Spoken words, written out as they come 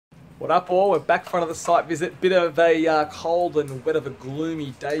What up all? We're back for another site visit. Bit of a cold and bit of a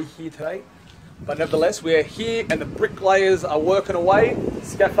gloomy day here today. But nevertheless, we're here and the bricklayers are working away.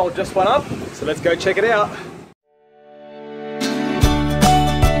 Scaffold just went up, so let's go check it out.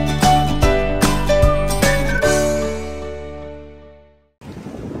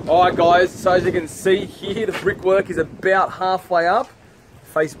 Alright guys, so as you can see here, the brickwork is about halfway up.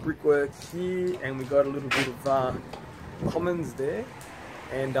 Face brickwork here, and we got a little bit of commons there.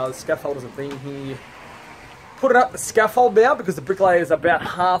 And the scaffolders have been here putting up the scaffold now because the bricklayer is about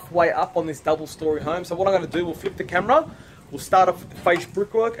halfway up on this double-story home. So what I'm going to do, we'll flip the camera, we'll start off with the face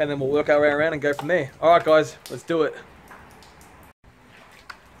brickwork, and then we'll work our way around and go from there. Alright guys, let's do it.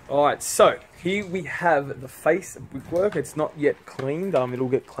 Alright, so here we have the face brickwork. It's not yet cleaned. It'll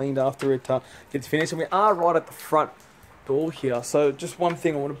get cleaned after it gets finished. And we are right at the front door here. So just one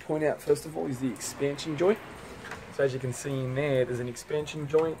thing I want to point out first of all is the expansion joint. So as you can see in there, there's an expansion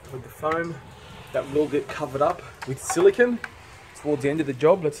joint with the foam that will get covered up with silicone towards the end of the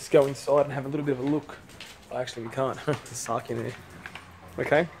job. Let's just go inside and have a little bit of a look. Oh, actually, we can't. There's a sark in there.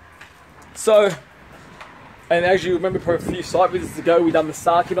 Okay. So, and as you remember for a few site visits ago, we done the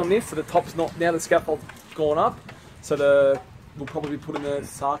sarking on this. So the top's not, now the scaffold's gone up. So we'll probably be putting the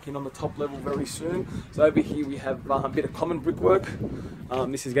sarking on the top level very soon. So over here we have a bit of common brickwork.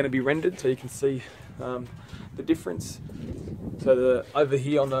 This is going to be rendered so you can see the difference. So over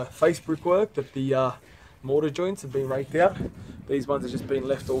here on the face brickwork, that the mortar joints have been raked out. These ones have just been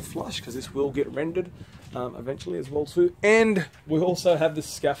left all flush because this will get rendered eventually as well too. And we also have the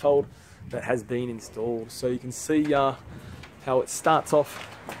scaffold that has been installed. So you can see how it starts off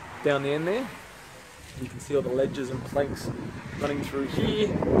down the end there. You can see all the ledges and planks running through here.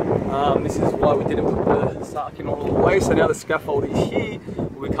 This is why we didn't put the sarking all the way. So now the scaffold is here.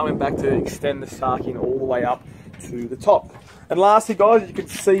 We're coming back to extend the sarking all the way up to the top. And lastly guys, you can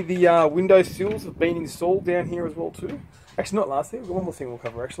see the window sills have been installed down here as well too. Actually not lastly, we've got one more thing we'll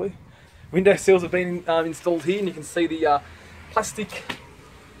cover actually. Window sills have been installed here, and you can see the plastic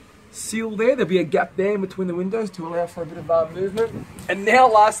seal there. There'll be a gap there in between the windows to allow for a bit of movement. And now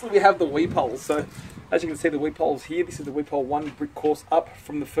lastly we have the weep holes. So as you can see, the weep holes here, this is the weep hole 1 brick course up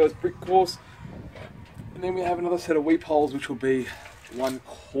from the first brick course. And then we have another set of weep holes which will be 1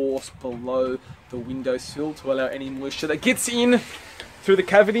 course below the window sill to allow any moisture that gets in through the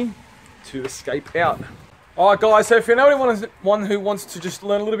cavity to escape out. Alright guys, so if you know anyone who wants to just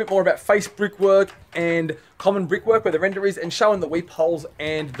learn a little bit more about face brickwork and common brickwork where the render is and showing the weep holes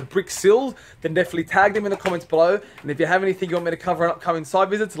and the brick sills, then definitely tag them in the comments below. And if you have anything you want me to cover on upcoming site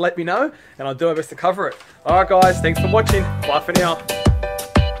visits, let me know and I'll do my best to cover it. Alright guys, thanks for watching. Bye for now.